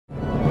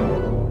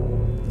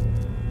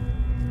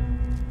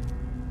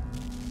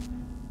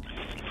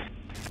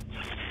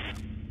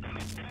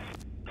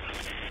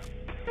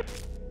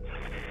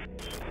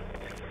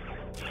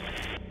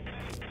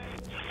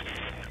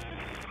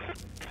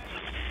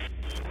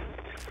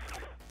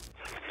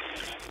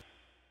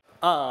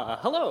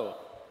Hello.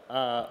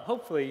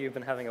 Hopefully you've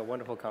been having a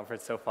wonderful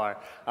conference so far.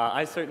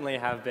 I certainly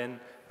have been.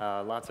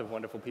 Lots of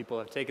wonderful people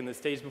have taken the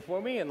stage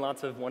before me, and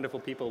lots of wonderful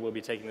people will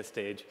be taking the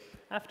stage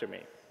after me.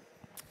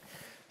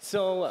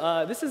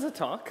 So this is a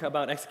talk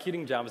about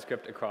executing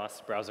JavaScript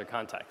across browser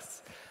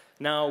contexts.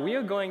 Now, we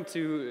are going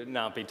to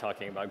not be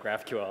talking about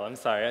GraphQL. I'm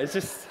sorry. It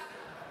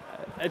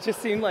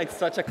just seemed like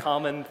such a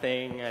common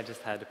thing. I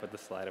just had to put the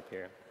slide up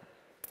here.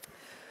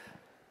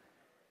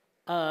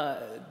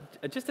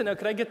 Just to note,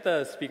 could I get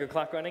the speaker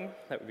clock running?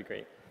 That would be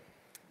great.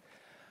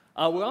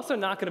 We're also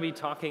not going to be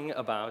talking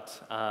about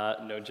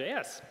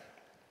node.js.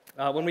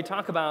 When we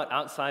talk about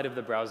outside of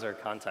the browser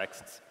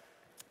contexts,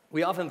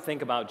 we often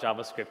think about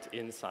JavaScript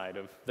inside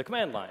of the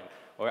command line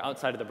or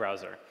outside of the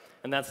browser.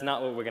 And that's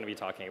not what we're going to be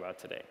talking about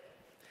today.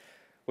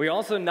 We're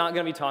also not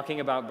going to be talking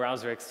about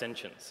browser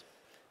extensions.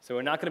 So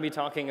we're not going to be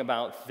talking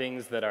about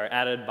things that are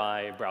added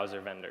by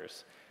browser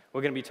vendors.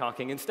 We're going to be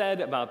talking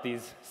instead about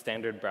these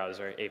standard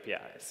browser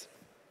APIs.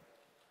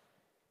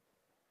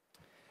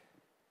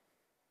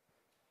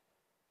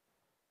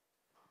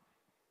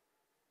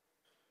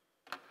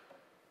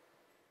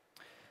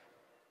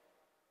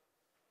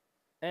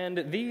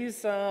 And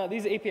these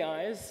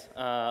APIs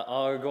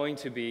are going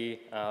to be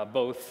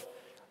both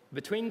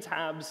between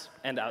tabs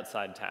and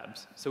outside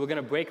tabs. So we're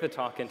going to break the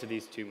talk into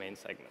these two main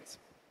segments.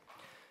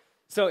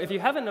 So if you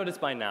haven't noticed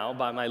by now,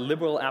 by my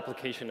liberal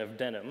application of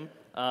denim,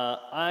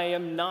 I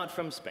am not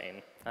from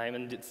Spain. I am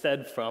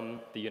instead from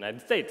the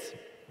United States.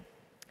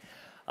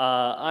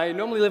 I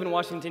normally live in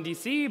Washington,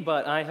 D.C.,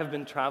 but I have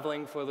been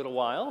traveling for a little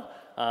while.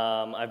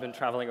 I've been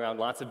traveling around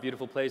lots of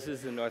beautiful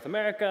places in North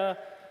America,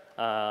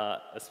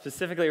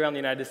 specifically around the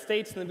United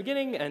States in the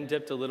beginning, and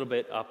dipped a little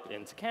bit up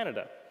into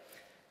Canada.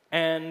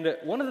 And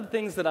one of the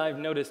things that I've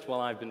noticed while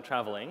I've been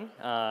traveling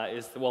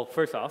is, well,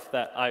 first off,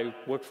 that I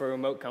work for a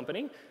remote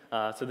company.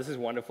 So this is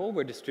wonderful.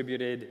 We're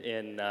distributed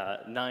in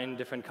 9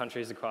 different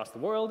countries across the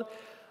world,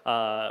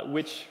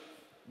 which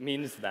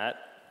means that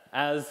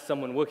as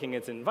someone working in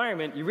its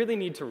environment, you really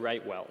need to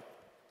write well.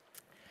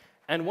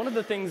 And one of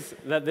the things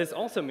that this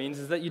also means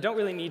is that you don't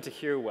really need to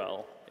hear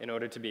well in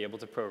order to be able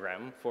to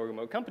program for a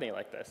remote company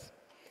like this.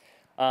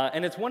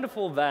 And it's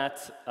wonderful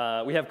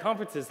that we have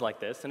conferences like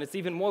this, and it's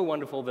even more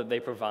wonderful that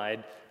they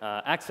provide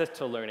access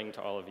to learning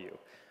to all of you.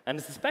 And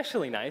it's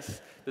especially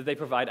nice that they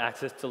provide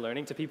access to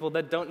learning to people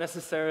that don't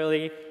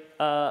necessarily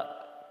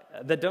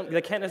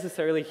that can't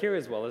necessarily hear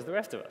as well as the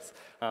rest of us.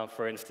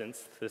 For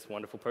instance, this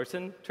wonderful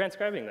person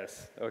transcribing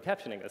this or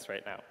captioning this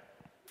right now.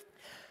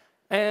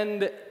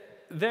 And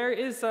there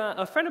is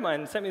a friend of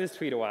mine sent me this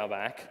tweet a while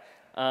back,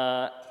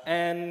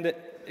 and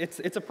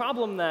it's a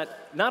problem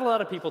that not a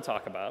lot of people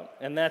talk about,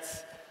 and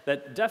that's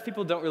that deaf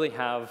people don't really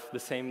have the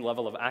same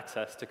level of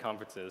access to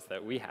conferences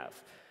that we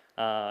have.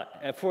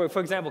 For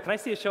example, can I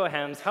see a show of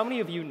hands? How many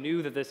of you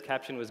knew that this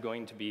conference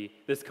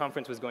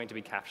was going to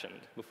be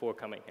captioned before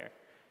coming here?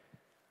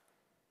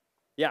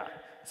 Yeah.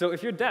 So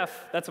if you're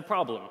deaf, that's a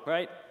problem,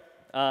 right?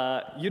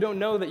 You don't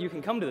know that you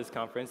can come to this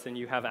conference and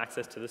you have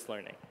access to this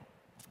learning.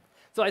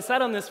 So I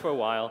sat on this for a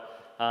while,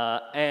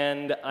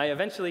 and I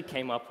eventually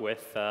came up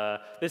with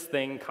this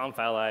thing,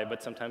 conf.li,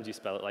 but sometimes you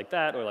spell it like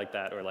that, or like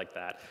that, or like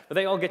that. But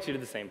they all get you to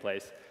the same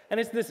place. And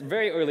it's this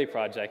very early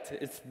project.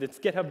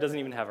 GitHub doesn't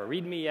even have a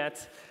README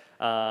yet.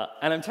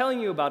 And I'm telling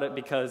you about it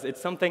because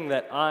it's something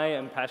that I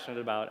am passionate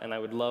about, and I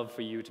would love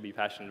for you to be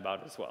passionate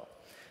about as well.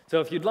 So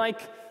if you'd like,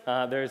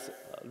 there's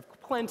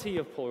plenty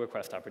of pull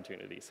request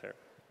opportunities here.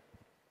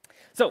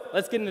 So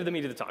let's get into the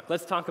meat of the talk.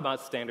 Let's talk about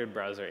standard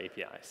browser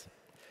APIs.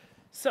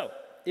 So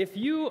if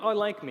you are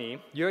like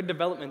me, your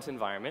development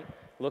environment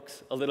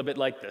looks a little bit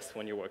like this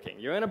when you're working.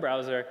 You're in a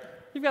browser.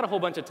 You've got a whole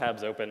bunch of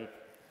tabs open.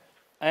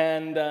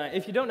 And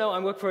if you don't know, I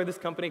work for this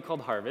company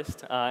called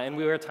Harvest, and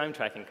we are a time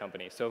tracking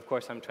company. So of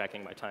course, I'm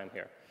tracking my time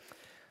here.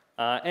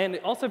 And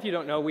also, if you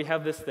don't know, we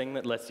have this thing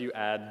that lets you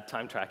add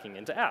time tracking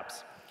into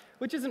apps,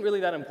 which isn't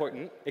really that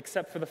important,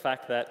 except for the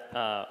fact that,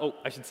 oh,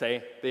 I should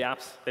say, the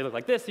apps, they look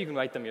like this. You can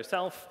write them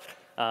yourself.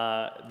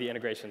 The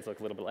integrations look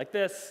a little bit like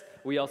this.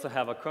 We also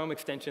have a Chrome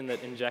extension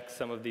that injects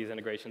some of these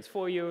integrations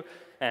for you.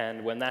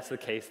 And when that's the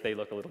case, they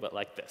look a little bit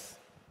like this.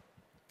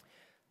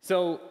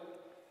 So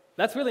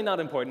that's really not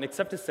important,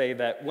 except to say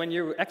that when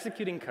you're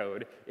executing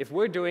code, if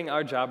we're doing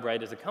our job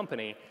right as a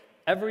company,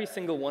 every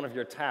single one of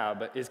your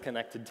tab is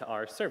connected to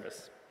our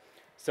service.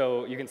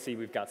 So you can see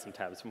we've got some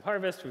tabs from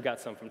Harvest, we've got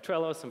some from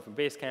Trello, some from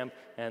Basecamp,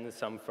 and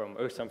some from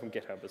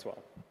GitHub as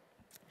well.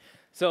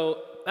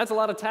 So that's a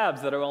lot of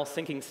tabs that are all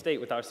syncing state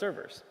with our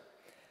servers.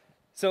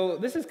 So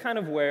this is kind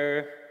of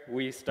where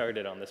we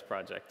started on this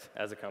project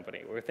as a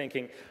company. We're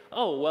thinking,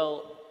 oh,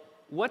 well,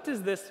 what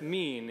does this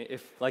mean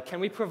if, like,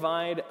 can we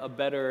provide a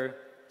better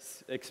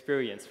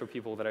experience for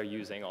people that are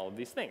using all of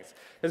these things?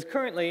 Because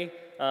currently,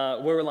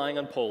 we're relying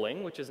on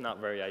polling, which is not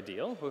very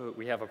ideal.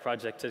 We have a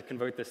project to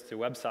convert this to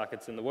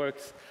WebSockets in the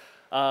works.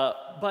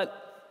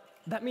 But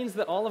that means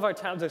that all of our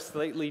tabs are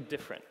slightly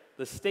different.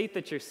 The state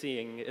that you're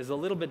seeing is a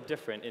little bit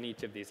different in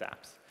each of these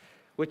apps,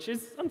 which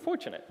is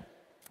unfortunate.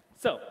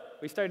 So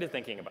we started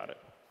thinking about it.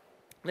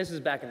 This was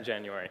back in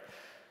January.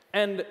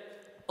 And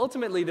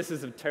ultimately, this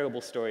is a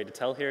terrible story to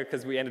tell here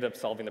because we ended up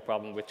solving the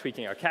problem with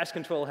tweaking our cache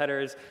control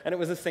headers, and it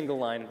was a single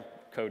line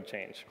code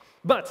change.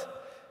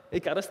 But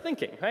it got us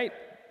thinking, right?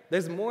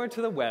 There's more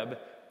to the web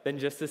than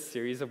just a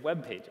series of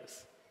web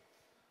pages.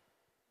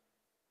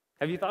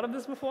 Have you thought of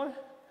this before?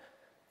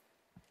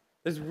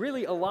 There's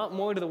really a lot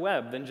more to the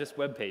web than just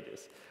web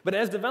pages. But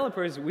as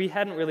developers, we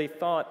hadn't really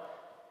thought,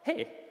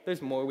 hey,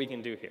 there's more we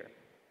can do here.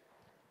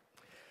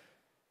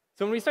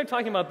 So when we start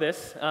talking about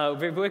this,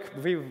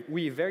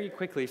 we very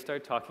quickly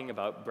start talking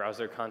about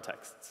browser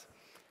contexts.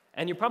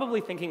 And you're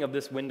probably thinking of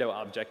this window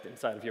object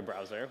inside of your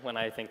browser when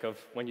I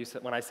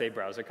say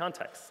browser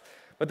contexts.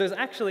 But there's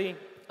actually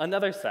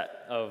another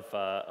set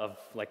of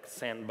like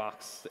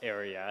sandbox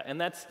area,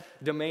 and that's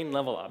domain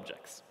level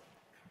objects.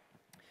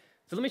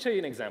 So let me show you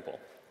an example.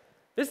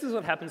 This is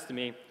what happens to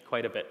me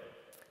quite a bit.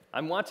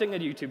 I'm watching a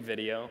YouTube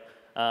video,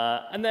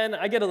 and then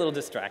I get a little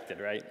distracted,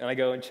 right? And I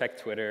go and check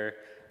Twitter,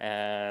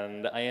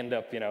 and I end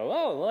up,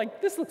 oh,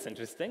 like, this looks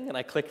interesting, and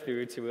I click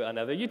through to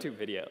another YouTube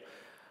video.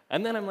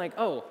 And then I'm like,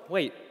 oh,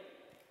 wait,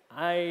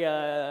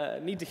 I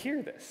need to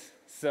hear this.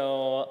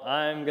 So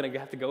I'm going to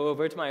have to go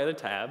over to my other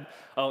tab.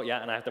 Oh, yeah,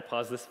 and I have to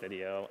pause this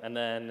video. And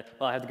then,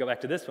 well, I have to go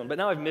back to this one. But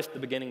now I've missed the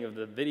beginning of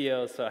the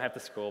video, so I have to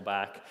scroll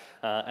back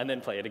and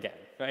then play it again,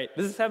 right?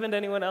 Does this happen to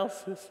anyone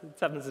else? This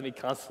happens to me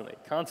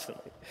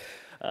constantly.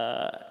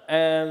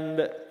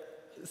 And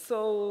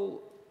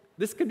so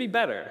this could be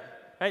better,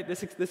 right?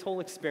 This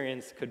whole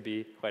experience could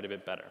be quite a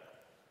bit better.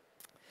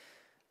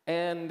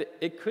 And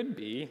it could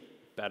be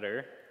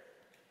better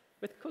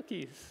with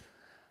cookies.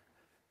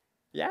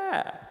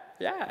 Yeah.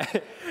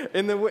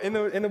 In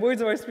the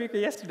words of our speaker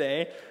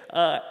yesterday,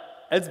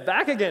 it's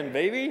back again,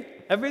 baby.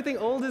 Everything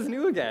old is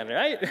new again,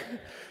 right?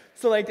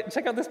 So, like,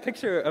 check out this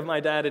picture of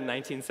my dad in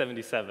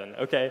 1977,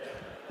 okay?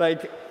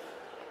 Like,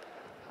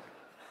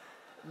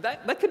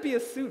 that could be a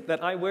suit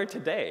that I wear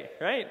today,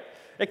 right?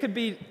 It could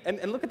be,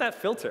 and look at that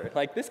filter.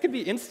 Like, this could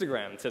be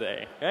Instagram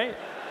today, right?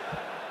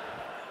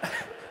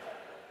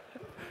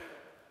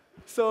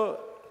 So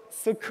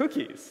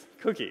cookies,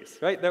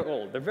 right? They're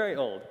old. They're very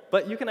old.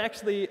 But you can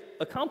actually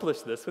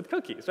accomplish this with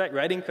cookies, right?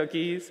 Writing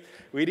cookies,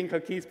 reading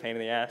cookies, pain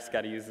in the ass.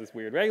 Got to use this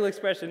weird regular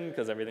expression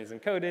because everything's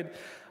encoded.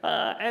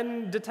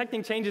 And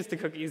detecting changes to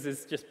cookies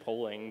is just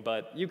polling,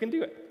 but you can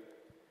do it.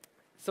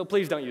 So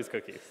please don't use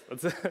cookies.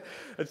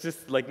 Let's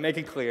just like make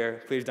it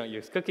clear. Please don't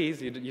use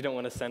cookies. You don't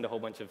want to send a whole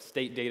bunch of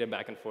state data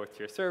back and forth to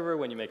your server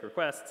when you make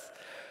requests.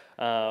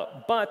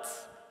 But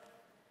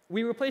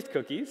we replaced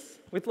cookies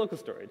with local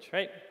storage,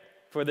 right?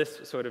 For this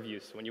sort of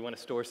use, when you want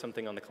to store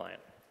something on the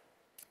client.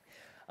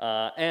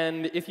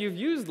 And if you've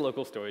used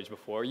local storage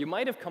before, you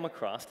might have come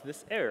across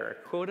this error,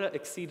 quota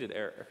exceeded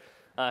error.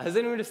 Has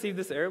anyone received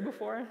this error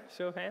before?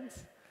 Show of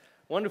hands?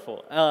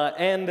 Wonderful.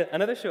 And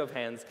another show of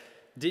hands,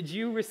 did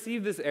you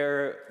receive this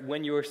error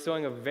when you were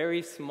storing a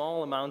very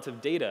small amount of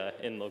data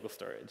in local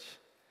storage?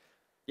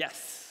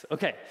 Yes.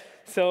 OK.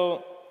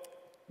 So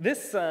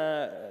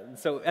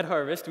so at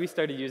Harvest, we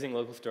started using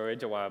local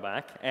storage a while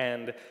back,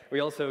 and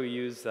we also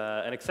use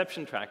an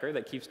exception tracker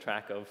that keeps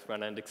track of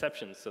front-end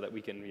exceptions so that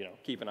we can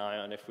keep an eye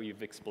on if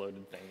we've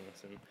exploded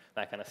things and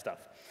that kind of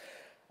stuff.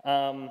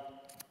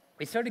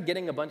 We started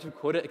getting a bunch of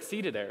quota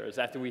exceeded errors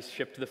after we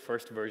shipped the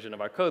first version of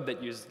our code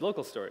that used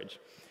local storage.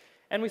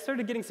 And we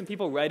started getting some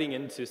people writing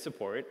into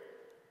support,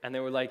 and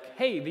they were like,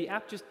 hey, the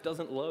app just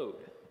doesn't load.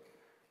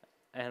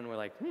 And we're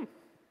like,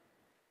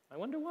 I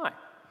wonder why.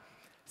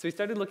 So we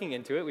started looking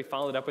into it. We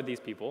followed up with these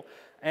people.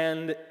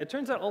 And it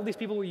turns out all these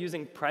people were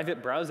using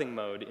private browsing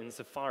mode in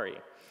Safari.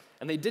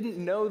 And they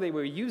didn't know they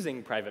were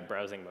using private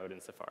browsing mode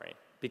in Safari.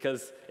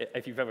 Because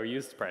if you've ever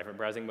used private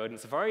browsing mode in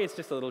Safari, it's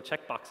just a little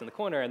checkbox in the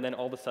corner. And then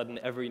all of a sudden,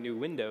 every new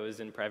window is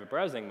in private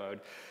browsing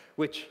mode,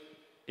 which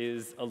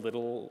is a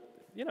little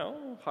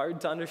hard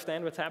to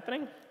understand what's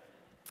happening.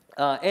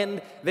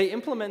 And they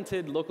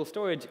implemented local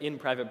storage in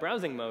private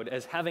browsing mode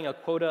as having a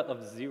quota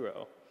of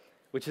 0.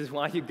 Which is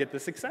why you get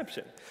this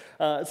exception.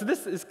 So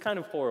this is kind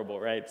of horrible,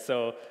 right?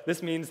 So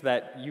this means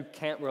that you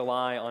can't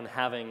rely on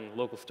having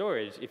local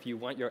storage if you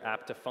want your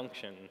app to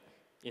function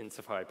in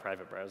Safari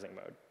private browsing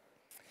mode.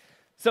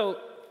 So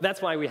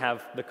that's why we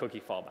have the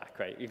cookie fallback,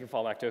 right? You can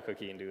fall back to a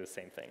cookie and do the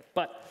same thing.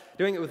 But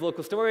doing it with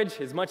local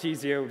storage is much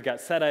easier. We've got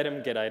set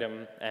item, get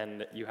item,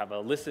 and you have a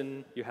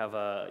listen. You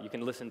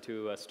can listen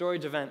to a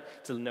storage event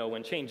to know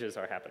when changes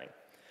are happening.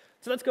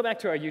 So let's go back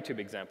to our YouTube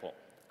example.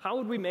 How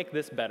would we make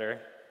this better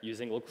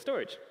using local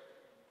storage?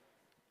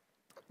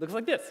 Looks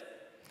like this,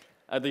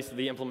 at least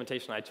the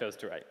implementation I chose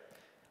to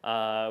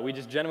write. We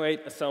just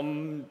generate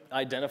some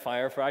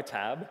identifier for our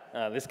tab.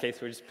 In this case,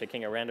 we're just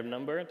picking a random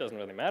number. It doesn't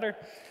really matter.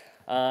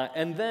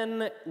 And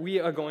then we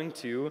are going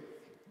to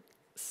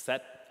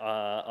set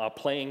our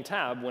playing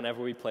tab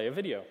whenever we play a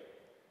video.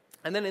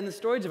 And then in the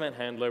storage event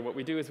handler, what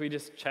we do is we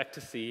just check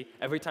to see,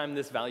 every time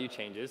this value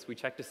changes, we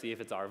check to see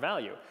if it's our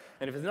value.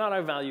 And if it's not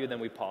our value,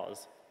 then we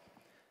pause.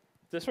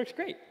 This works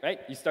great, right?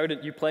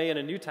 You play in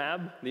a new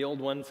tab. The old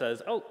one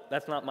says, oh,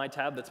 that's not my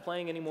tab that's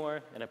playing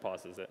anymore, and it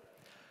pauses it.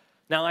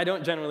 Now, I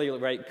don't generally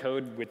write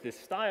code with this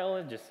style.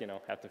 I just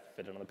have to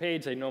fit it on the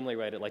page. I normally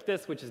write it like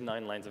this, which is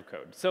 9 lines of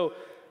code. So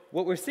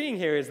what we're seeing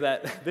here is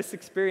that this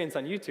experience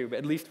on YouTube,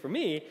 at least for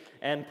me,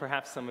 and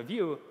perhaps some of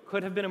you,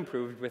 could have been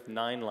improved with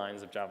 9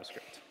 lines of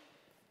JavaScript.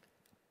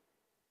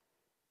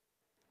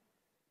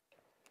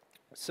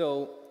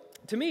 So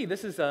to me,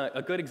 this is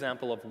a good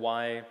example of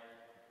why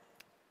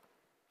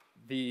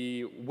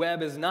the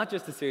web is not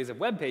just a series of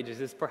web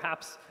pages, it's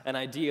perhaps an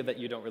idea that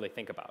you don't really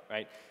think about,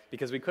 right?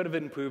 Because we could have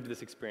improved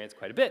this experience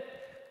quite a bit,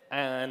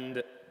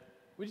 and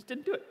we just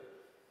didn't do it.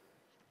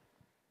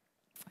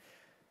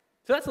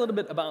 So that's a little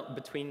bit about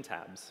between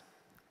tabs.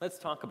 Let's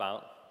talk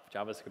about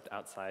JavaScript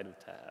outside of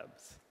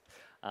tabs.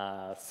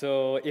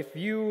 So if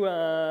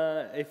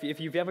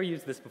you've ever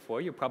used this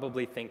before, you're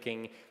probably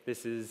thinking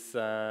this is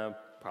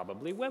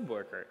probably web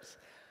workers.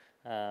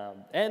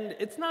 And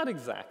it's not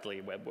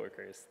exactly web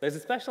workers. There's a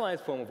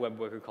specialized form of web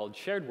worker called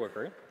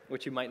SharedWorker,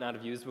 which you might not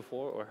have used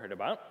before or heard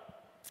about.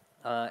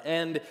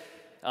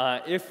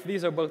 If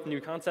these are both new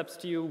concepts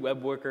to you,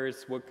 web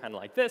workers work kind of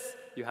like this.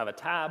 You have a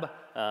tab,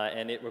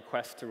 and it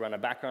requests to run a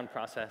background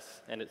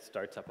process, and it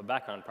starts up a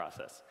background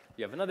process.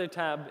 You have another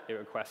tab, it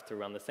requests to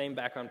run the same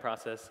background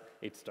process,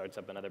 it starts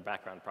up another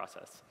background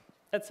process,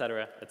 et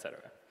cetera, et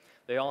cetera.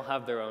 They all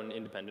have their own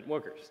independent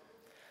workers.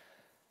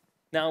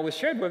 Now, with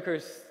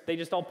SharedWorkers, they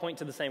just all point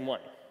to the same one.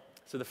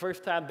 So the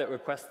first tab that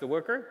requests the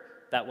worker,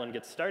 that one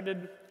gets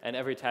started, and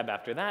every tab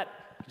after that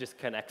just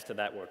connects to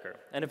that worker.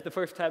 And if the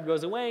first tab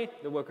goes away,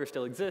 the worker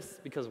still exists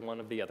because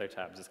one of the other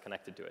tabs is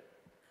connected to it.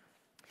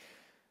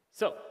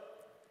 So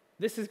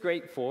this is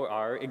great for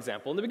our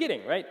example in the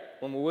beginning, right?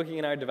 When we're working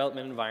in our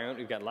development environment,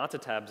 we've got lots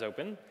of tabs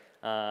open.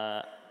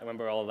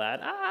 Remember all of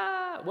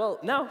that? Well,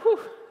 now,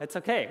 it's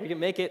OK. We can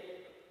make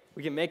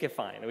it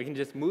fine. We can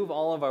just move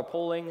all of our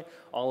polling,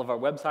 all of our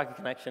WebSocket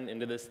connection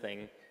into this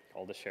thing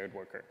called a shared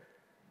worker.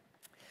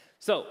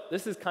 So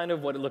this is kind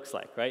of what it looks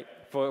like, right?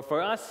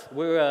 For us,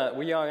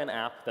 we are an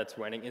app that's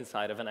running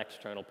inside of an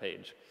external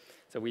page.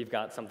 So we've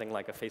got something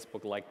like a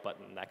Facebook like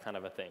button, that kind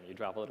of a thing. You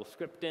drop a little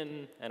script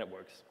in, and it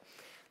works.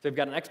 So we've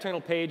got an external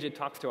page. It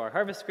talks to our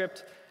Harvest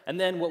script. And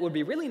then what would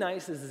be really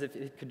nice is if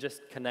it could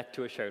just connect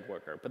to a shared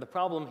worker. But the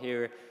problem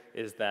here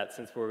is that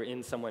since we're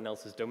in someone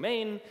else's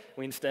domain,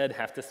 we instead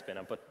have to spin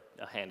up a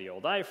handy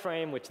old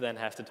iframe, which then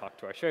has to talk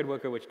to our shared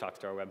worker, which talks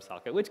to our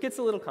WebSocket, which gets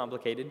a little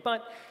complicated,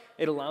 but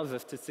it allows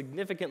us to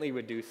significantly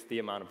reduce the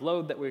amount of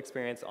load that we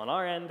experience on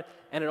our end,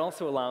 and it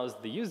also allows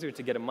the user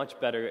to get a much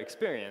better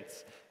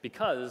experience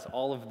because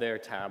all of their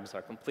tabs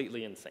are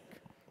completely in sync.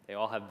 They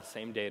all have the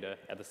same data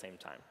at the same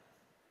time.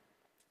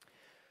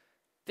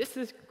 This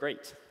is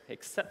great,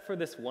 except for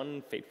this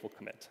one fateful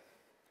commit.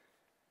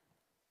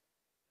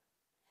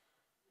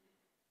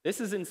 This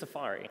is in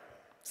Safari.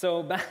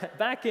 So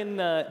back in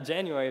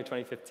January of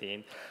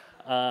 2015,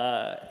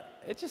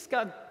 it just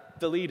got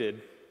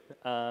deleted.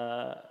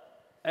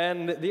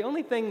 And the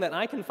only thing that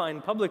I can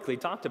find publicly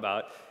talked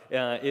about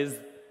is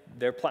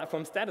their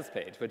platform status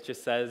page, which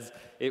just says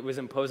it was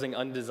imposing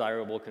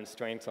undesirable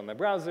constraints on the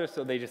browser,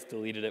 so they just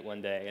deleted it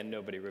one day, and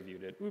nobody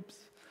reviewed it. Oops.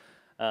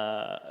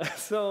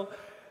 So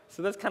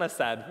that's kind of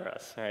sad for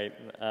us, right?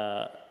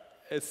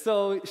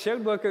 So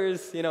shared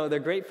workers, they're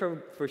great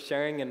for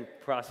sharing and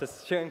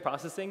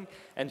processing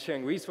and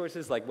sharing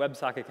resources like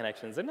WebSocket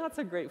connections. They're not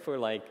so great for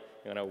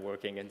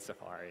working in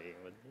Safari.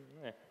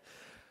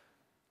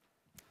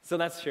 So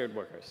that's shared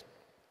workers.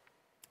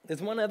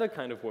 There's one other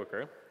kind of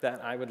worker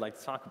that I would like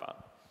to talk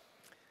about,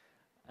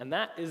 and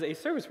that is a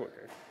service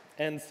worker.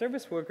 And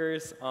service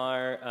workers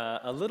are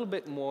a little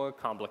bit more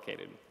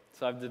complicated.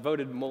 So I've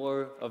devoted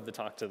more of the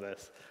talk to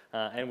this,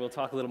 and we'll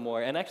talk a little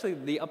more. And actually,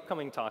 the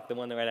upcoming talk, the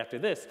one right after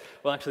this,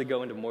 will actually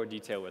go into more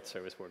detail with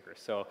service workers.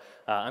 So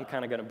I'm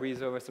kind of going to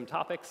breeze over some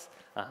topics,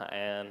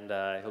 and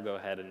he'll go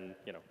ahead and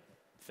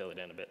fill it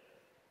in a bit.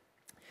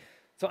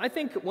 So I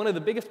think one of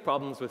the biggest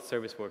problems with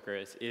service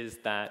workers is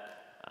that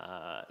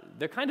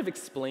they're kind of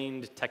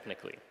explained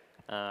technically.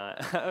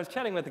 I was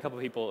chatting with a couple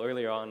of people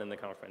earlier on in the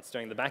conference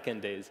during the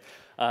back-end days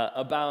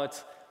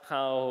about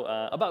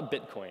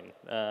Bitcoin.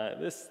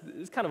 This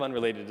is kind of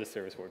unrelated to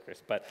service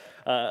workers, but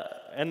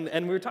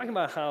and we were talking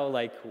about how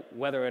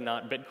whether or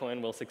not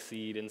Bitcoin will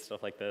succeed and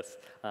stuff like this.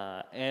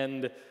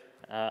 And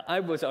I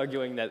was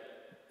arguing that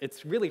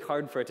it's really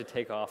hard for it to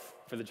take off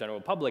for the general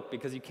public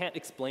because you can't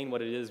explain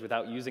what it is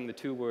without using the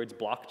two words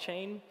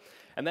blockchain,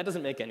 and that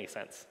doesn't make any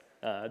sense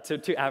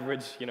to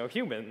average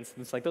humans.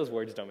 It's like those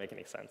words don't make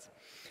any sense.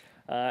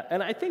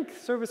 And I think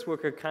service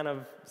worker kind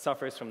of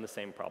suffers from the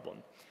same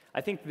problem. I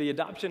think the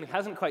adoption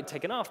hasn't quite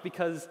taken off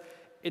because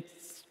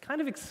it's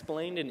kind of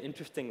explained in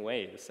interesting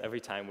ways every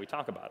time we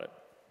talk about it.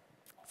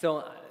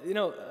 So,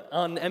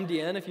 on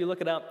MDN, if you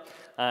look it up,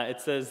 it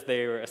says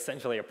they're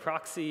essentially a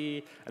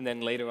proxy, and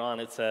then later on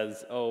it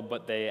says, oh,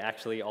 but they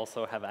actually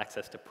also have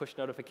access to push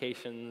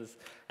notifications,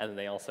 and then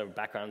they also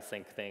background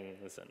sync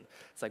things. And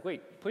it's like,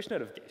 wait, push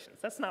notifications,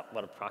 that's not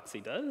what a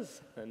proxy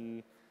does.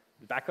 And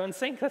background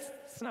sync,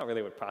 that's not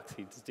really what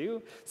proxies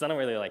do. So I don't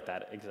really like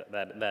that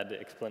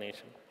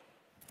explanation.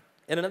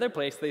 In another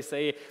place, they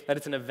say that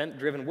it's an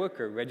event-driven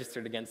worker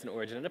registered against an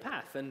origin and a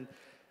path. And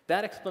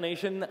that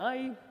explanation,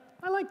 I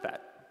like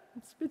that.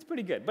 It's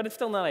pretty good, but it's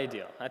still not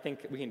ideal. I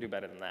think we can do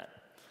better than that.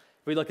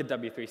 If we look at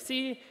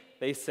W3C,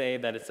 they say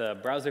that it's a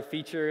browser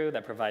feature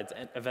that provides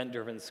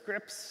event-driven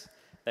scripts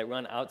that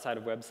run outside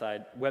of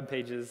web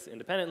pages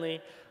independently.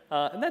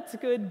 And that's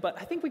good,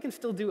 but I think we can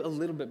still do a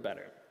little bit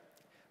better.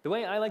 The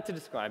way I like to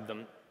describe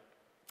them,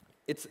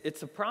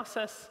 it's a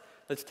process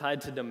that's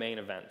tied to domain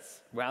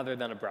events rather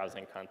than a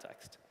browsing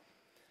context.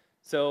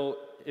 So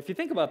if you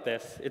think about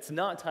this, it's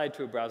not tied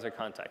to a browser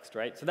context,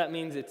 right? So that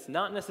means it's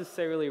not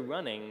necessarily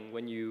running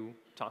when you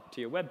talk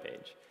to your web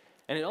page.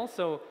 And it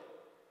also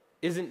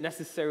doesn't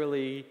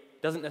necessarily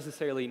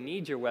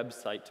need your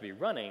website to be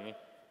running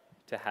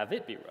to have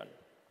it be run,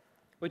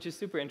 which is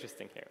super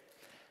interesting here.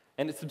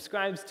 And it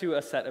subscribes to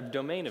a set of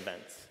domain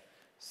events.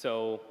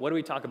 So what do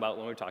we talk about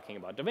when we're talking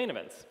about domain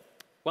events?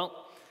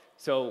 Well,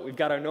 so we've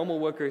got our normal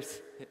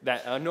workers,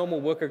 a normal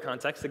worker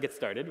context that gets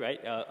started, right?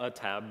 A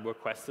tab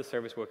requests a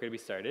service worker to be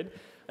started.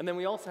 And then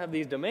we also have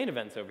these domain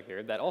events over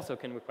here that also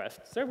can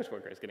request service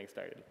workers getting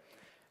started.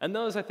 And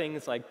those are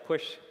things like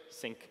push,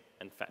 sync,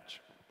 and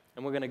fetch.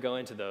 And we're going to go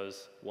into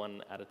those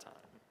one at a time.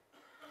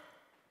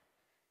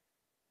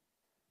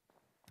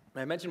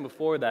 I mentioned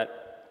before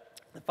that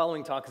the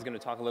following talk is going to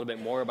talk a little bit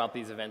more about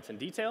these events in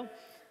detail.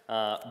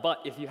 But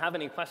if you have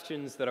any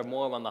questions that are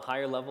more on the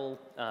higher level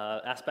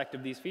aspect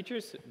of these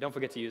features, don't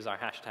forget to use our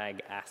hashtag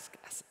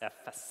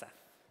AskFSF.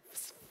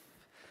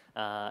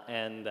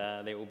 And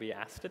they will be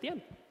asked at the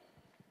end.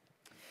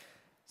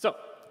 So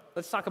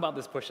let's talk about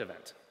this push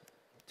event.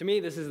 To me,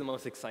 this is the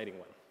most exciting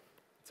one.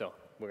 So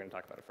we're going to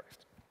talk about it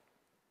first.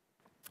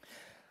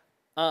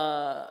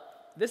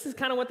 This is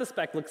kind of what the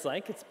spec looks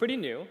like. It's pretty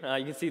new.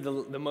 You can see the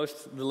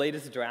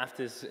latest draft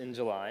is in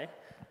July.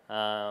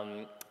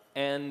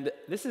 And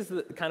this is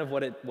kind of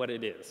what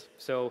it is.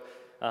 So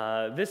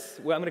I'm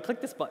going to click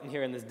this button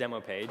here in this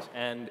demo page,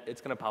 and it's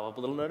going to pop up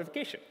a little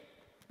notification,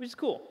 which is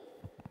cool.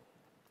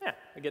 Yeah,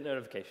 I get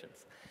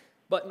notifications.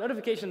 But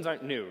notifications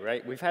aren't new,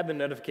 right? We've had the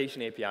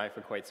notification API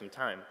for quite some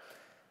time.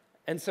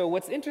 And so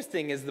what's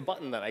interesting is the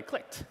button that I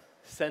clicked,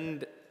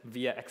 send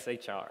via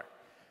XHR.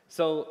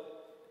 So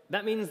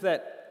that means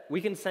that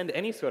we can send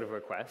any sort of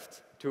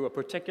request to a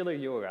particular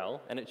URL,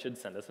 and it should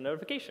send us a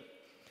notification.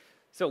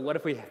 So what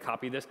if we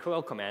copy this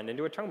curl command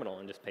into a terminal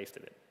and just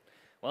pasted it?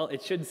 Well,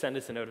 it should send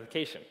us a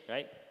notification,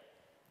 right?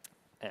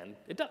 And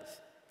it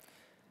does,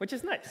 which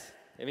is nice.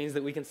 It means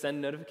that we can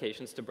send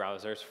notifications to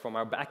browsers from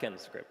our backend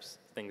scripts,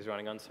 things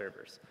running on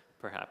servers.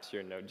 Perhaps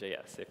your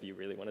node.js, if you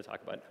really want to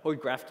talk about it. Or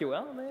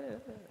GraphQL?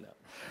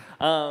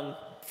 No.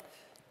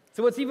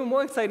 So what's even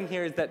more exciting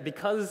here is that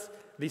because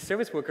the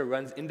service worker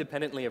runs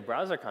independently of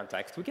browser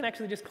context, we can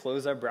actually just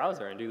close our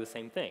browser and do the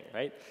same thing,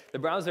 right? The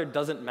browser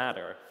doesn't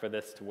matter for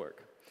this to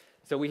work.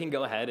 So we can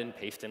go ahead and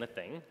paste in a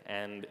thing,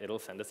 and it'll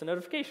send us a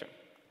notification.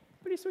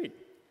 Pretty sweet.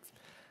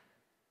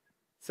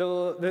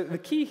 So the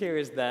key here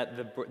is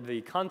that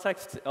the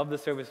context of the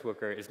service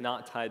worker is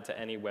not tied to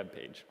any web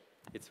page.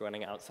 It's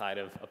running outside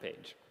of a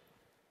page.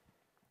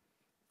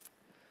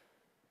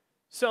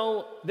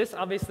 So this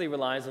obviously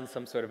relies on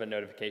some sort of a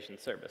notification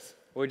service.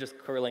 We're just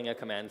curling a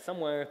command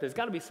somewhere. There's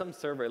got to be some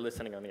server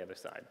listening on the other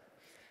side.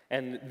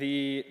 And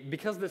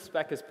because this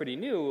spec is pretty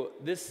new,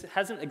 this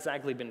hasn't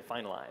exactly been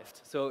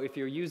finalized. So if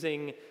you're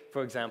using,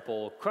 for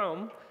example,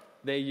 Chrome,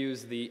 they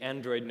use the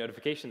Android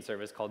notification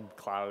service called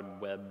Cloud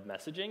Web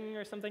Messaging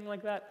or something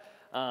like that.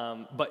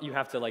 But you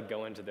have to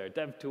go into their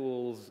dev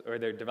tools or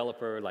their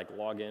developer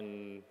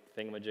login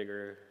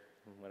thingamajigger,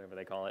 whatever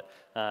they call it,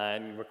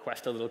 and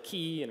request a little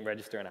key and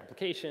register an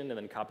application and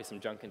then copy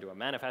some junk into a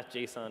manifest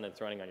JSON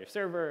that's running on your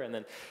server, and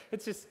then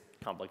it's just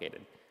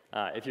complicated.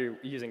 If you're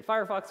using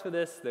Firefox for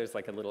this, there's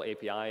a little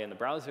API in the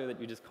browser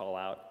that you just call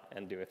out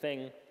and do a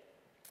thing.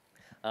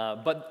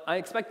 But I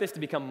expect this to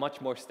become much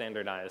more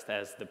standardized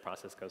as the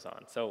process goes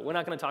on. So we're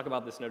not going to talk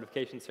about this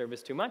notification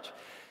service too much,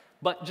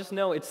 but just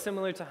know it's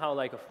similar to how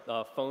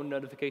a phone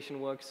notification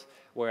works,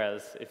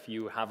 whereas if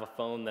you have a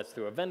phone that's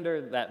through a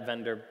vendor, that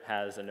vendor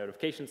has a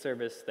notification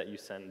service that you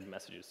send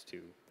messages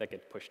to that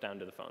get pushed down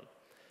to the phone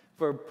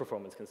for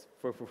performance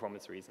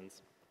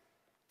reasons.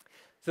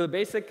 So the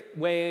basic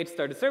way to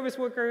start a service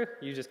worker,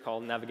 you just call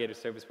navigator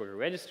service worker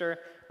register,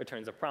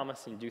 returns a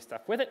promise, and you do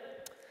stuff with it.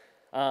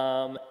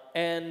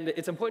 And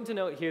it's important to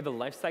note here the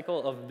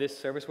lifecycle of this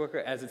service worker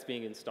as it's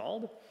being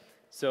installed.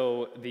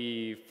 So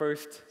the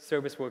first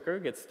service worker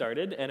gets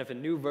started, and if a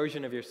new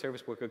version of your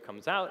service worker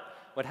comes out,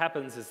 what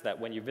happens is that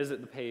when you visit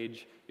the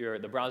page,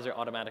 the browser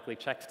automatically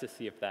checks to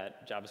see if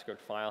that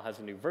JavaScript file has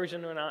a new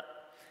version or not,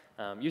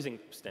 using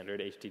standard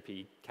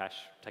HTTP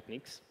cache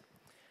techniques.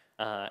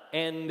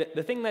 And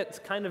the thing that's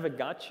kind of a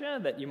gotcha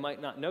that you might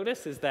not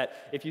notice is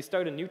that if you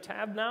start a new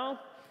tab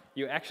now,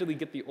 you actually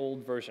get the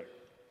old version.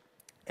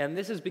 And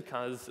this is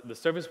because the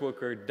service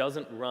worker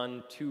doesn't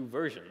run two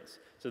versions.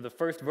 So the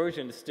first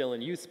version is still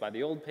in use by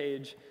the old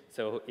page,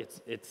 so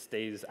it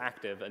stays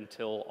active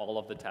until all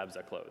of the tabs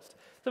are closed.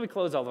 So we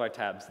close all of our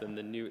tabs, then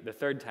the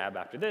third tab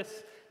after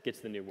this gets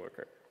the new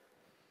worker.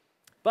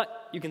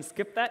 But you can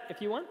skip that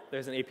if you want.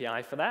 There's an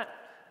API for that.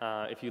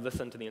 If you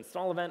listen to the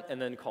install event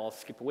and then call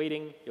skip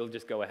waiting, you'll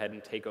just go ahead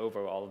and take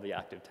over all of the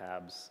active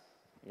tabs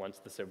once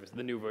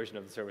the new version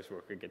of the service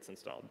worker gets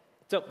installed.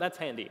 So that's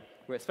handy.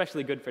 We're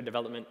especially good for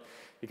development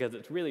because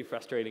it's really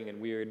frustrating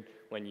and weird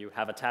when you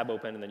have a tab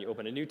open and then you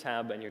open a new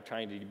tab and you're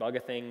trying to debug a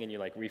thing and you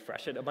like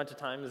refresh it a bunch of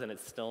times and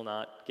it's still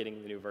not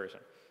getting the new version.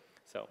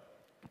 So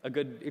a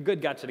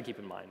good gotcha to keep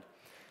in mind.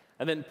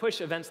 And then push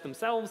events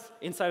themselves,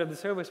 inside of the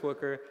service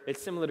worker,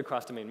 it's similar to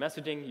cross-domain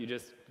messaging. You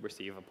just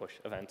receive a push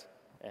event,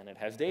 and it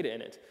has data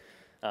in it.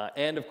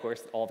 And of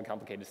course, all the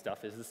complicated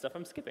stuff is the stuff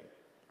I'm skipping.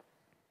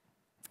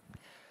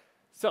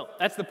 So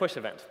that's the push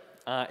event.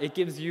 It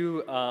gives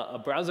you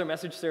a browser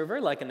message server,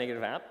 like a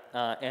native app,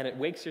 and it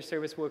wakes your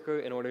service worker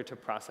in order to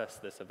process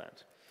this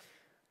event.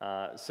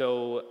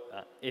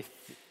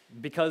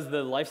 Because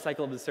the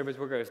lifecycle of the service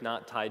worker is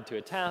not tied to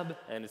a tab,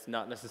 and it's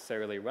not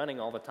necessarily running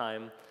all the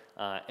time,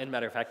 and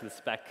matter of fact, the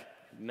spec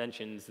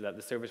mentions that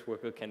the service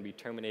worker can be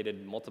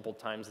terminated multiple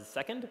times a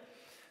second.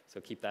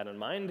 So keep that in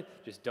mind.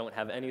 Just don't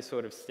have any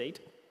sort of state.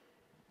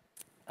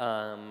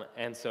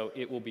 And so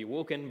it will be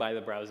woken by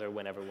the browser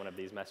whenever one of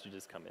these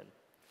messages come in.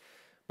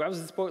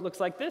 Browser support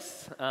looks like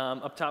this.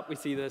 Up top, we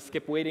see the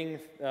skip waiting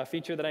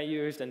feature that I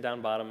used, and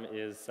down bottom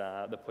is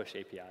the push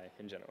API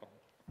in general.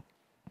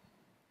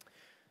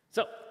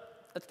 So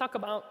let's talk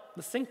about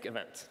the sync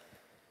event.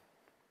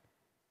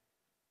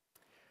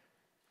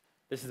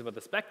 This is what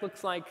the spec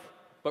looks like,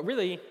 but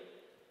really,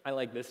 I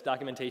like this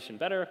documentation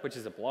better, which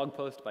is a blog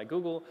post by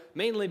Google,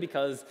 mainly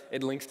because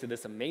it links to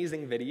this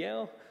amazing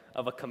video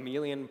of a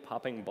chameleon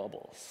popping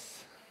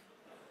bubbles.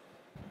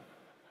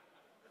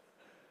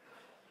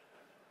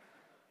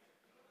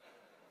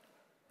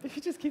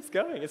 It just keeps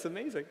going. It's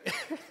amazing.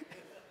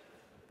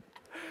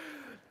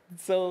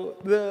 So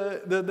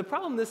the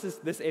problem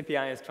this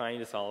API is trying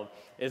to solve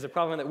is a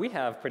problem that we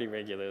have pretty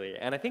regularly,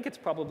 and I think it's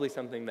probably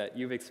something that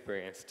you've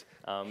experienced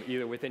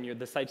either within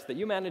the sites that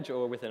you manage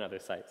or within other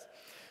sites.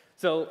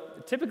 So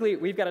typically,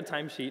 we've got a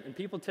timesheet, and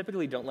people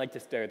typically don't like to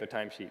stare at their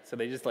timesheet. So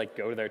they just like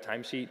go to their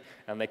timesheet,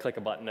 and they click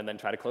a button, and then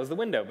try to close the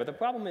window. But the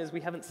problem is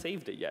we haven't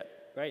saved it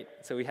yet, right?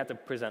 So we have to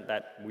present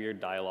that weird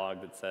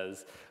dialogue that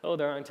says, oh,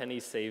 there aren't any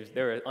saved,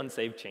 there are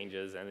unsaved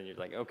changes. And then you're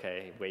like,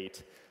 OK,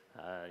 wait.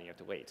 And you have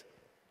to wait.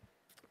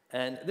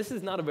 And this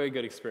is not a very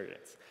good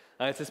experience.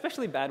 It's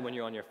especially bad when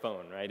you're on your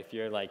phone, right? If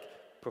you're like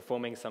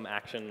performing some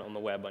action on the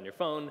web on your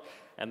phone,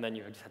 and then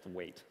you just have to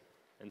wait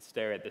and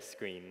stare at this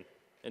screen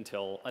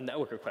until a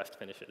network request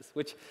finishes,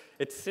 which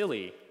it's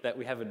silly that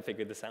we haven't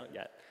figured this out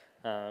yet.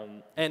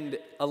 And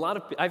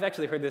I've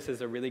actually heard this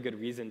as a really good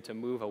reason to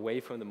move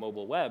away from the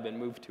mobile web and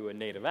move to a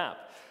native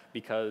app,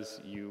 because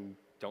you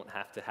don't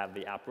have to have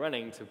the app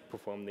running to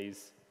perform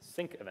these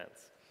sync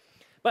events.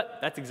 But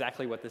that's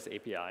exactly what this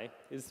API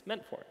is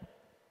meant for.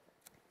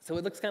 So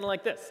it looks kind of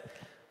like this.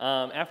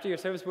 After your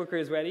service worker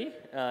is ready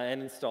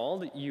and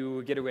installed,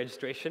 you get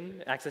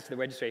access to the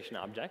registration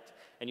object,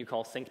 and you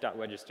call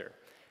sync.register.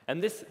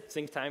 And this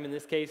sync time in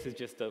this case is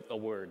just a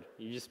word.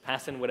 You just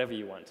pass in whatever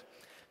you want.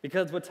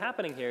 Because what's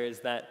happening here is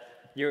that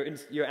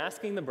you're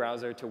asking the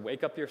browser to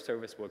wake up your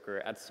service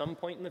worker at some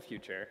point in the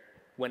future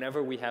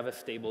whenever we have a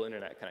stable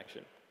internet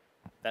connection.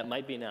 That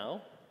might be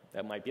now.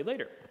 That might be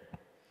later.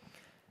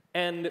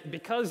 And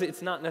because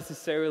it's not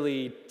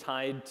necessarily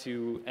tied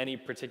to any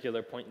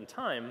particular point in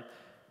time,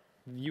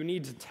 you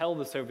need to tell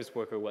the service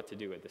worker what to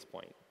do at this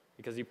point.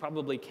 Because you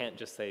probably can't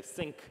just say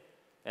sync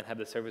and have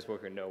the service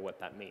worker know what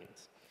that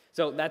means.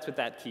 So that's what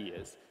that key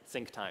is,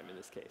 sync time in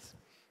this case.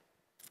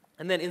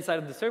 And then inside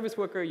of the service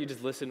worker, you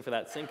just listen for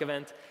that sync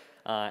event.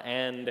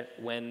 And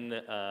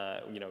when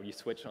you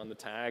switch on the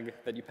tag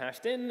that you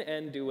passed in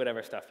and do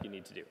whatever stuff you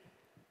need to do.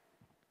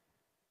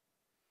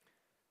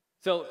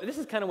 So this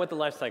is kind of what the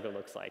lifecycle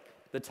looks like.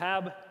 The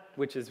tab,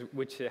 which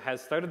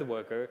has started the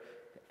worker,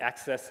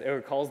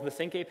 calls the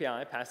sync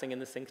API, passing in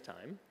the sync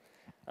time.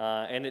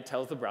 And it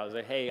tells the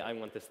browser, hey, I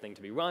want this thing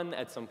to be run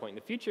at some point in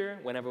the future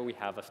whenever we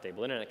have a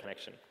stable internet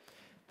connection.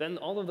 Then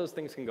all of those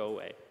things can go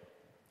away.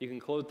 You can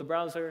close the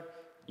browser.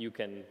 You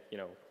can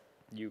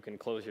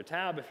close your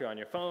tab if you're on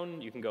your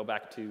phone. You can go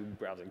back to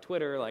browsing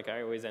Twitter, like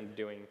I always end up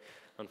doing,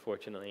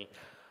 unfortunately.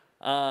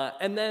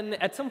 And then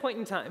at some point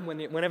in time,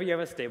 whenever you have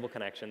a stable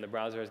connection, the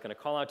browser is going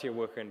to call out to your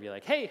worker and be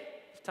like, hey,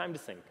 it's time to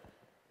sync.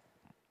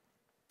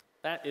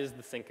 That is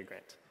the sync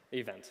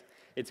event.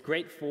 It's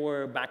great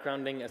for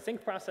backgrounding a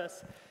sync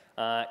process,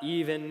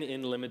 even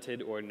in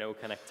limited or no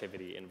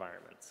connectivity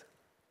environments.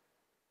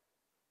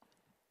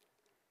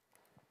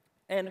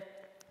 And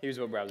here's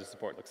what browser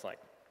support looks like.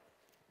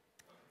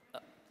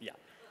 Yeah.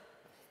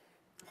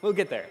 We'll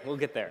get there. We'll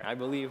get there. I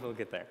believe we'll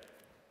get there.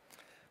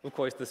 Of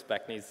course, the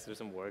spec needs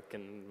some work.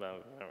 And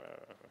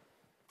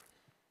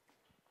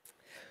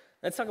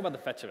let's talk about the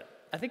fetch event.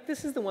 I think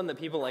this is the one that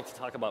people like to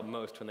talk about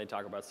most when they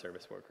talk about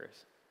service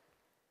workers,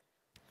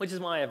 which is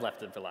why I've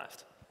left it for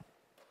last.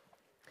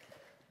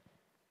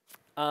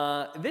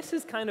 This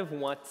is kind of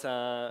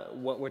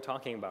what we're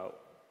talking about.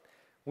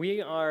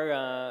 We're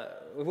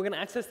going to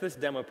access this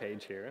demo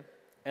page here,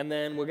 and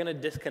then we're going to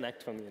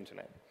disconnect from the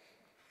internet.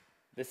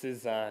 This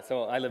is,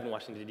 so I live in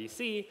Washington,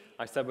 D.C.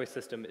 Our subway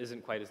system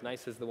isn't quite as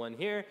nice as the one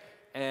here,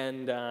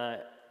 and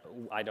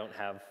I don't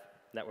have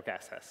network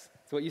access.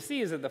 So what you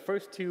see is that the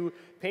first two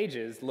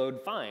pages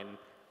load fine.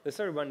 The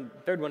third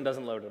one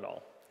doesn't load at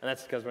all, and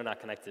that's because we're not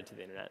connected to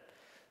the internet.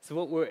 So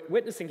what we're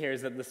witnessing here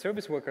is that the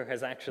service worker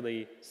has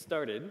actually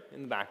started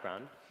in the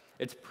background.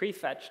 It's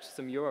prefetched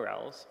some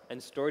URLs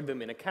and stored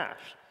them in a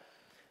cache.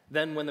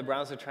 Then when the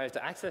browser tries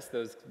to access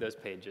those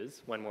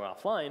pages when we're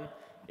offline,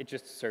 it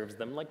just serves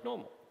them like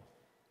normal.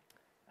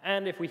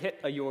 And if we hit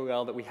a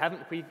URL that we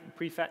haven't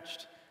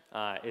prefetched,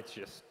 it's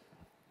just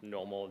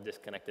normal,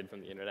 disconnected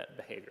from the internet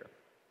behavior.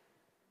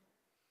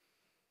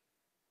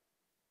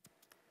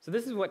 So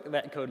this is what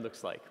that code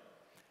looks like.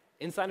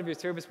 Inside of your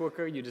service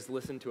worker, you just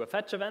listen to a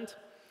fetch event.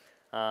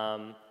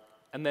 And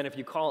then if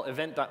you call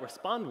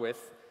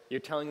event.respondWith,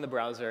 you're telling the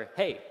browser,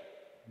 hey,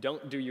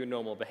 don't do your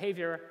normal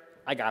behavior.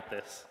 I got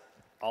this.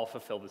 I'll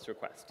fulfill this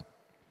request.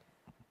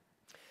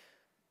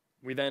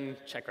 We then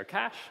check our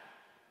cache.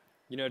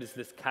 You notice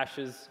this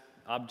caches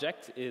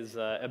object is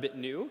a bit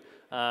new.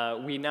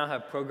 We now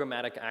have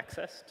programmatic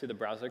access to the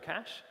browser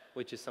cache,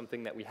 which is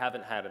something that we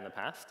haven't had in the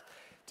past.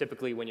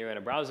 Typically, when you're in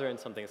a browser and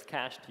something's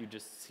cached, you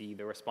just see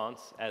the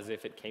response as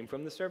if it came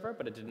from the server,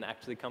 but it didn't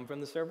actually come from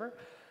the server.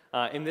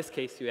 In this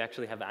case, you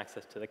actually have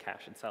access to the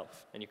cache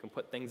itself, and you can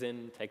put things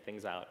in, take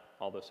things out,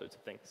 all those sorts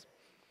of things.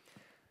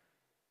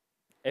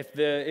 If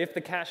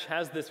the cache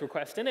has this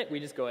request in it, we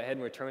just go ahead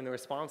and return the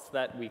response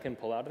that we can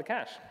pull out of the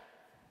cache.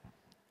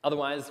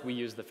 Otherwise, we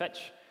use the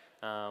fetch.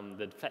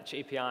 The fetch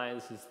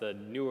APIs is the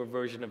newer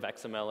version of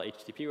XML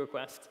HTTP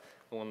request,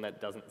 the one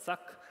that doesn't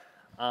suck.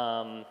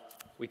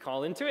 We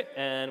call into it,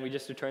 and we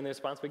just return the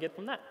response we get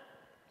from that.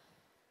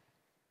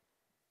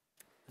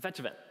 The fetch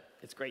event,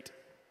 it's great.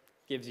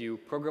 Gives you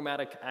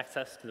programmatic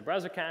access to the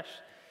browser cache.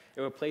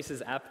 It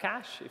replaces app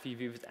cache. If you've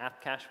used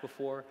app cache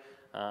before,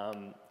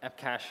 app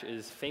cache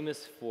is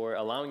famous for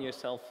allowing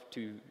yourself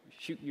to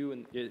shoot you,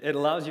 and it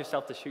allows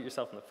yourself to shoot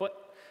yourself in the foot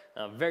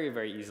very,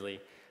 very easily.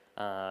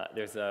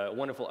 There's a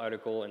wonderful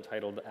article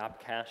entitled "App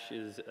Cache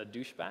is a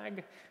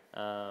Douchebag,"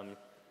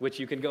 which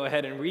you can go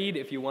ahead and read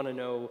if you want to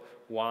know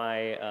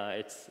why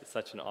it's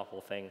such an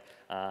awful thing.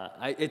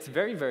 It's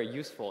very, very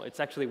useful. It's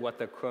actually what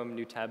the Chrome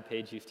new tab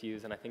page used to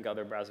use, and I think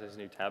other browsers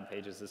new tab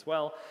pages as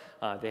well.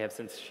 They have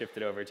since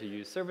shifted over to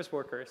use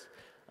ServiceWorkers.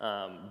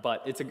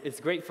 But it's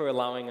great for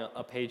allowing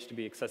a page to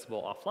be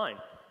accessible offline.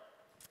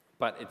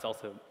 But it's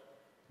also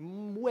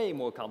way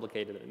more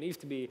complicated than it needs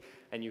to be,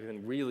 and you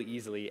can really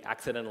easily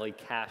accidentally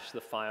cache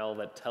the file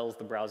that tells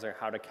the browser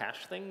how to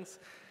cache things,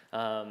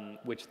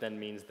 which then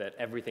means that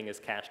everything is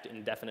cached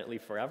indefinitely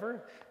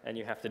forever, and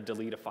you have to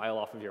delete a file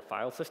off of your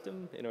file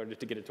system in order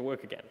to get it to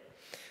work again.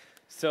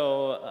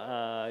 So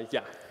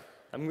yeah,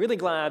 I'm really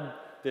glad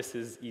this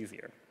is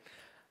easier.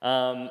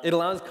 It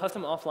allows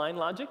custom offline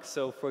logic.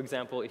 So for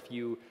example, if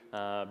you,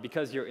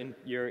 because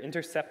you're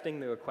intercepting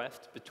the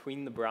request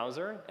between the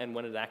browser and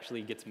when it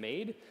actually gets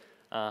made,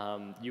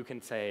 you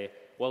can say,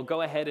 well,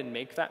 go ahead and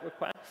make that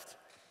request,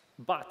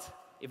 but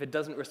if it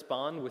doesn't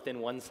respond within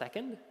 1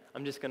 second,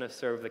 I'm just going to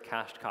serve the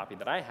cached copy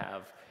that I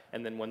have,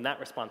 and then when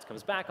that response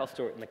comes back, I'll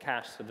store it in the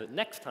cache so that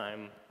next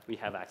time we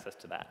have access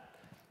to that.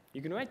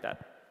 You can write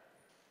that,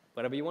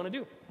 whatever you want to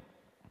do.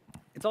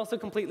 It's also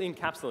completely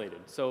encapsulated.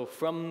 So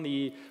from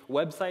the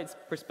website's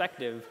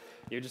perspective,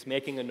 you're just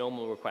making a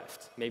normal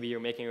request. Maybe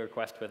you're making a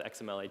request with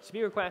XML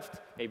HTTP request.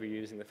 Maybe you're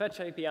using the fetch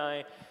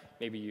API.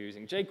 Maybe you're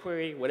using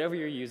jQuery. Whatever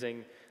you're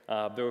using,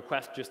 the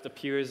request just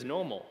appears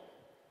normal.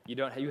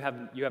 You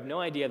have no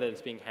idea that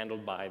it's being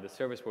handled by the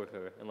service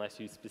worker unless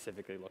you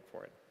specifically look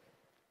for it.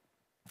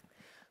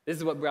 This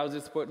is what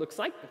browser support looks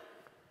like.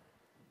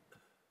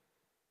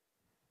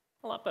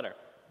 A lot better.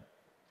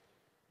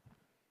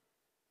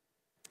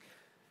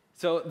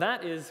 So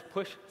that is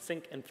push,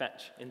 sync, and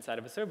fetch inside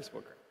of a service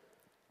worker.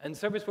 And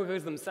service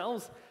workers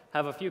themselves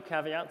have a few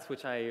caveats,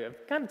 which I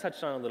have kind of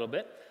touched on a little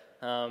bit.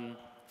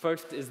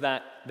 First is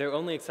that they're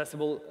only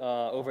accessible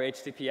over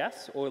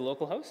HTTPS or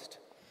localhost.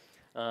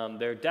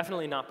 They're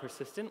definitely not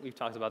persistent. We've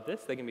talked about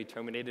this. They can be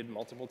terminated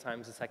multiple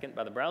times a second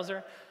by the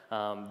browser.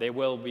 They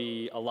will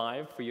be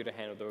alive for you to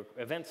handle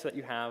the events that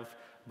you have,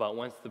 but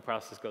once the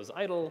process goes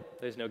idle,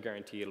 there's no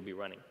guarantee it'll be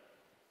running.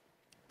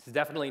 It's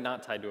definitely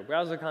not tied to a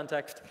browser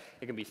context.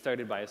 It can be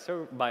started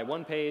by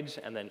one page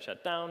and then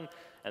shut down,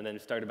 and then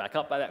started back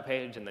up by that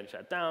page and then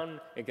shut down.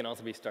 It can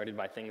also be started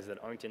by things that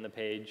aren't in the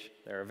page.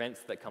 There are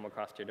events that come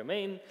across your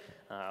domain,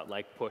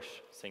 like push,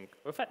 sync,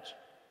 or fetch.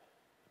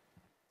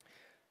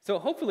 So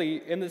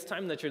hopefully, in this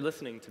time that you're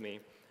listening to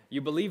me,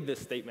 you believe this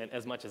statement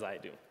as much as I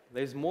do.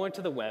 There's more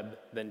to the web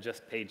than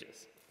just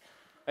pages.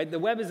 Right? The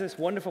web is this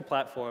wonderful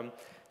platform.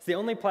 It's the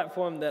only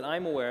platform that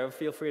I'm aware of,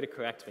 feel free to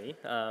correct me,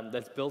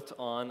 that's built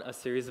on a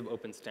series of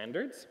open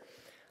standards,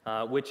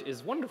 which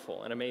is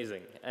wonderful and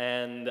amazing.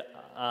 And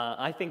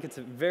I think it's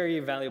a very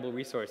valuable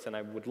resource, and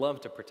I would love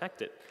to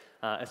protect it,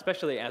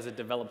 especially as it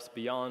develops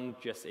beyond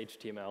just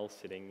HTML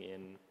sitting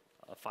in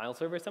a file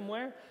server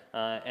somewhere,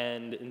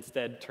 and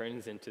instead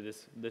turns into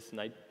this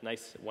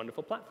nice,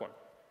 wonderful platform.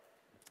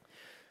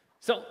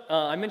 So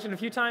I mentioned a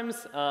few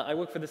times, I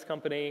work for this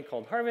company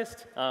called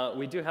Harvest.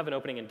 We do have an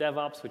opening in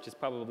DevOps, which is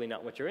probably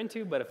not what you're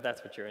into, but if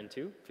that's what you're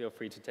into, feel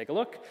free to take a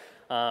look.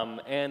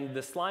 And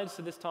the slides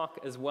to this talk,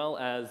 as well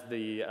as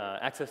the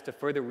access to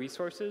further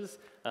resources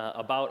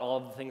about all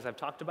of the things I've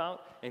talked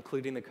about,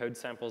 including the code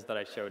samples that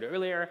I showed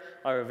earlier,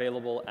 are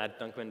available at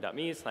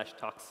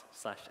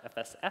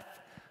dunkman.me/talks/FSF.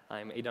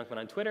 I'm aDunkman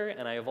on Twitter,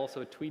 and I have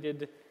also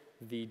tweeted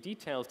the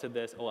details to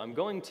this, I'm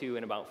going to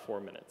in about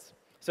 4 minutes.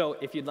 So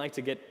if you'd like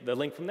to get the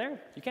link from there,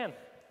 you can.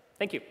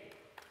 Thank you.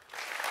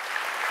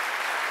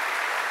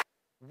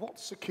 What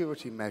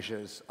security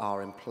measures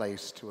are in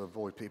place to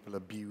avoid people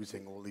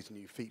abusing all these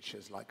new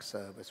features like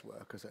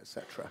ServiceWorkers, et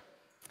cetera?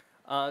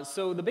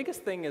 So the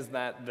biggest thing is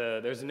that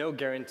there's no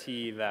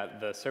guarantee that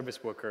the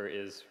service worker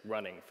is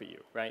running for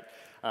you, right?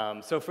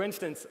 So for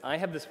instance, I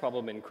have this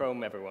problem in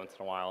Chrome every once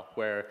in a while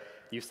where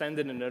you send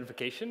in a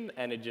notification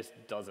and it just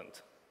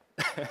doesn't.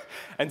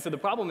 And so the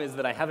problem is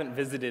that I haven't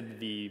visited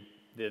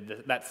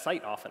that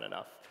site often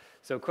enough.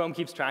 So Chrome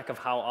keeps track of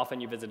how often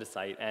you visit a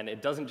site, and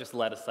it doesn't just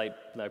let a site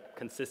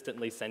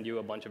consistently send you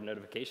a bunch of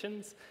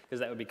notifications, because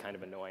that would be kind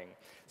of annoying.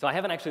 So I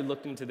haven't actually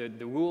looked into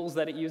the rules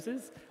that it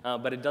uses,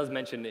 but it does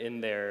mention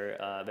in their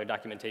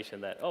documentation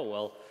that, oh,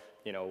 well,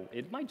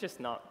 it might just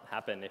not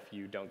happen if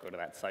you don't go to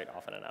that site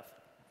often enough.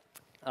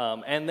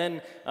 And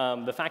then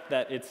the fact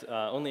that it's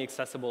only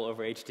accessible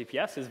over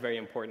HTTPS is very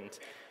important,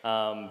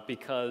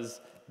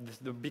 because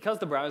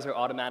the browser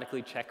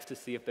automatically checks to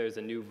see if there's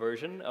a new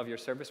version of your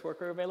service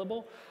worker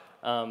available.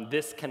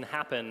 This can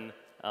happen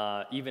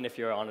even if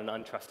you're on an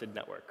untrusted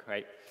network,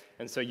 right?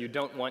 And so you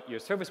don't want your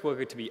service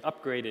worker to be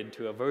upgraded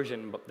to a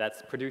version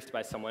that's produced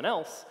by someone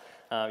else.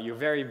 You're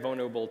very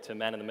vulnerable to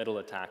man-in-the-middle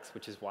attacks,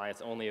 which is why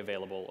it's only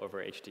available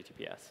over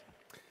HTTPS.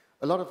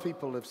 A lot of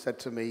people have said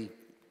to me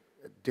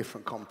at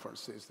different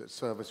conferences that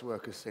service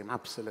workers seem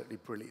absolutely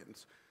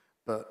brilliant,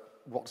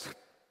 but what's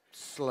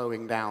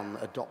slowing down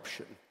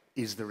adoption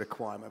is the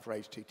requirement for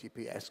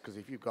HTTPS, because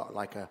if you've got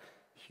like a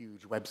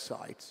huge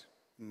website,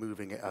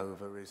 moving it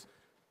over is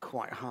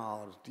quite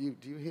hard. Do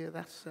you hear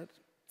that said?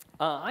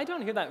 I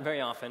don't hear that very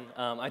often.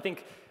 I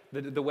think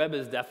the web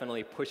is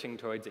definitely pushing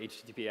towards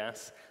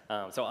HTTPS.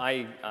 So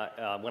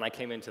when I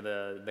came into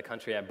the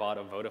country, I bought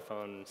a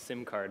Vodafone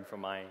SIM card for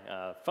my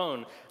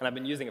phone, and I've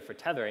been using it for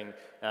tethering.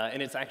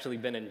 And it's actually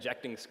been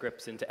injecting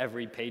scripts into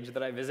every page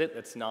that I visit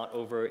that's not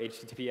over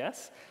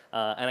HTTPS.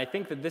 And I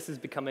think that this is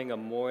becoming a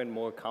more and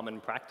more common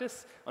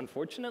practice,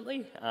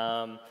 unfortunately.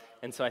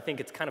 And so I think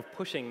it's kind of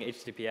pushing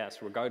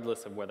HTTPS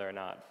regardless of whether or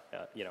not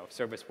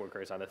service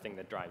workers are the thing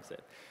that drives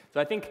it. So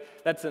I think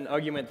that's an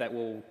argument that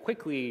will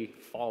quickly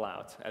fall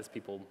out as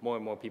more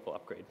and more people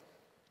upgrade.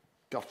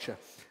 Gotcha.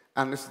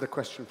 And this is the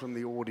question from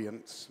the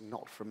audience,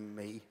 not from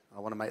me.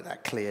 I want to make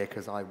that clear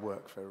because I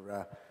work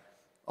for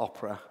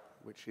Opera,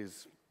 which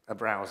is a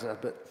browser.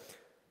 But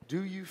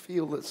do you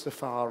feel that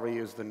Safari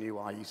is the new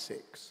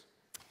IE6?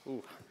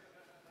 Ooh.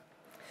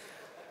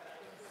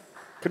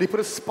 Could you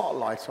put a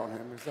spotlight on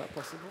him? Is that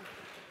possible?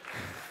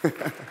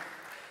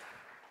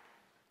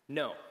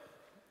 No.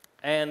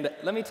 And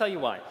let me tell you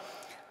why.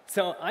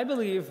 So I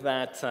believe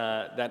that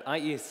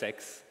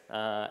IE6,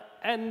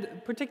 and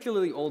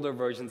particularly older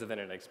versions of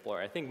Internet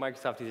Explorer, I think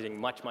Microsoft is getting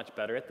much, much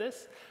better at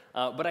this.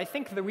 But I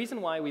think the reason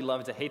why we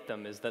love to hate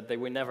them is that they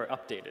were never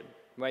updated,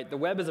 right? The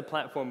web as a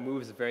platform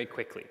moves very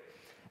quickly.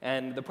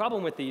 And the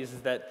problem with these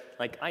is that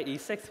like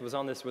IE6 was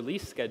on this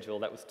release schedule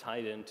that was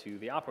tied into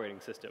the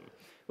operating system,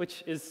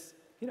 which is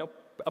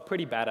a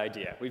pretty bad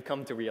idea. We've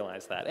come to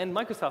realize that. And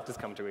Microsoft has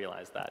come to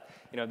realize that.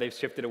 They've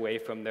shifted away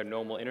from their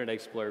normal Internet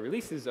Explorer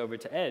releases over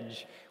to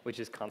Edge, which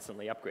is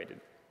constantly upgraded.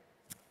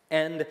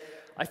 And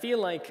I feel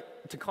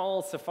like to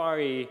call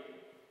Safari,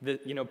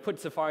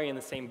 put Safari in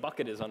the same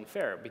bucket is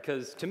unfair,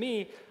 because to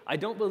me, I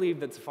don't believe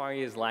that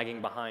Safari is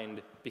lagging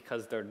behind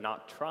because they're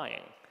not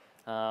trying.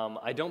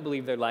 I don't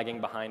believe they're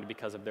lagging behind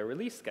because of their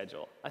release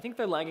schedule. I think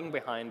they're lagging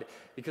behind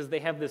because they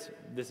have this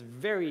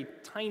very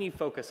tiny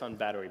focus on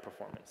battery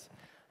performance.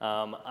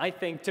 I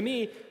think, to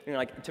me,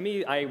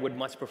 I would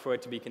much prefer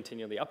it to be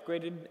continually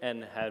upgraded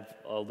and have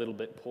a little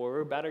bit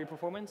poorer battery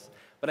performance.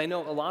 But I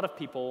know a lot of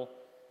people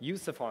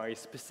use Safari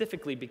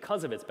specifically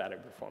because of its battery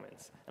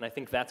performance. And I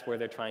think that's where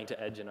they're trying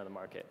to edge into the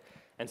market.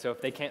 And so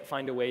if they can't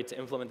find a way to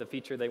implement the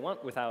feature they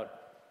want without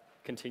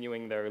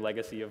continuing their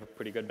legacy of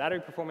pretty good battery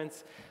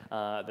performance,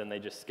 then they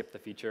just skip the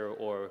feature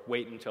or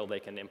wait until they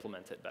can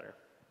implement it better.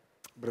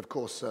 But of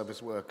course,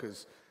 service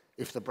workers,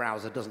 if the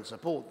browser doesn't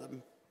support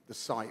them, the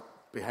site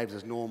behaves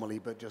as normally,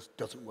 but just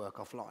doesn't work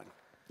offline.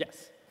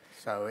 Yes.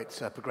 So it's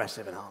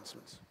progressive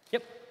enhancements.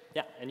 Yep.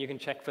 Yeah, and you can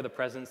check for the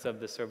presence of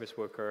the service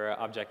worker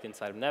object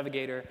inside of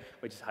Navigator,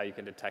 which is how you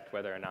can detect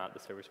whether or not the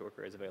service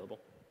worker is available.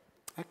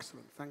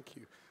 Excellent, thank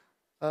you.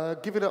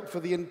 Give it up for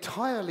the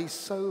entirely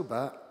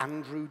sober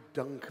Andrew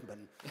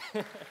Dunkman.